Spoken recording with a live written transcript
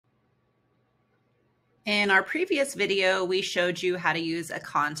In our previous video, we showed you how to use a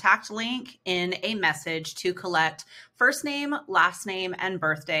contact link in a message to collect first name, last name, and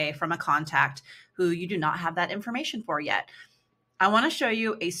birthday from a contact who you do not have that information for yet. I want to show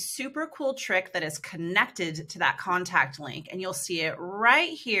you a super cool trick that is connected to that contact link, and you'll see it right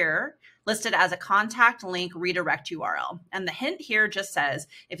here listed as a contact link redirect URL. And the hint here just says,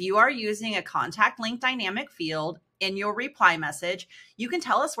 if you are using a contact link dynamic field in your reply message, you can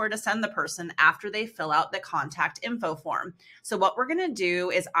tell us where to send the person after they fill out the contact info form. So what we're going to do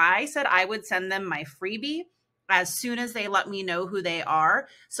is I said I would send them my freebie as soon as they let me know who they are.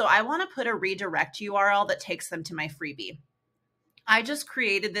 So I want to put a redirect URL that takes them to my freebie. I just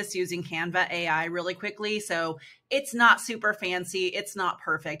created this using Canva AI really quickly, so it's not super fancy. It's not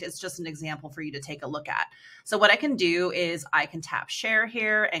perfect. It's just an example for you to take a look at. So what I can do is I can tap share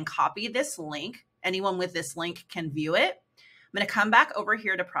here and copy this link. Anyone with this link can view it. I'm going to come back over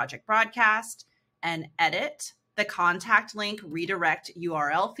here to Project Broadcast and edit the contact link redirect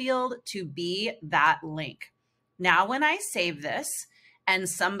URL field to be that link. Now, when I save this, and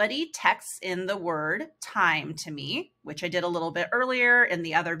somebody texts in the word time to me, which I did a little bit earlier in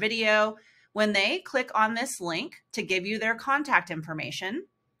the other video, when they click on this link to give you their contact information,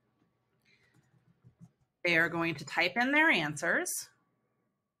 they are going to type in their answers.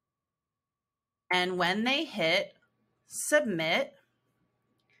 And when they hit submit,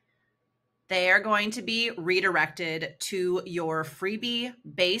 they are going to be redirected to your freebie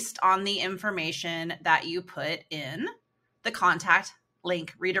based on the information that you put in the contact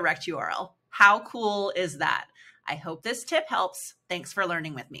link redirect URL. How cool is that? I hope this tip helps. Thanks for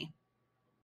learning with me.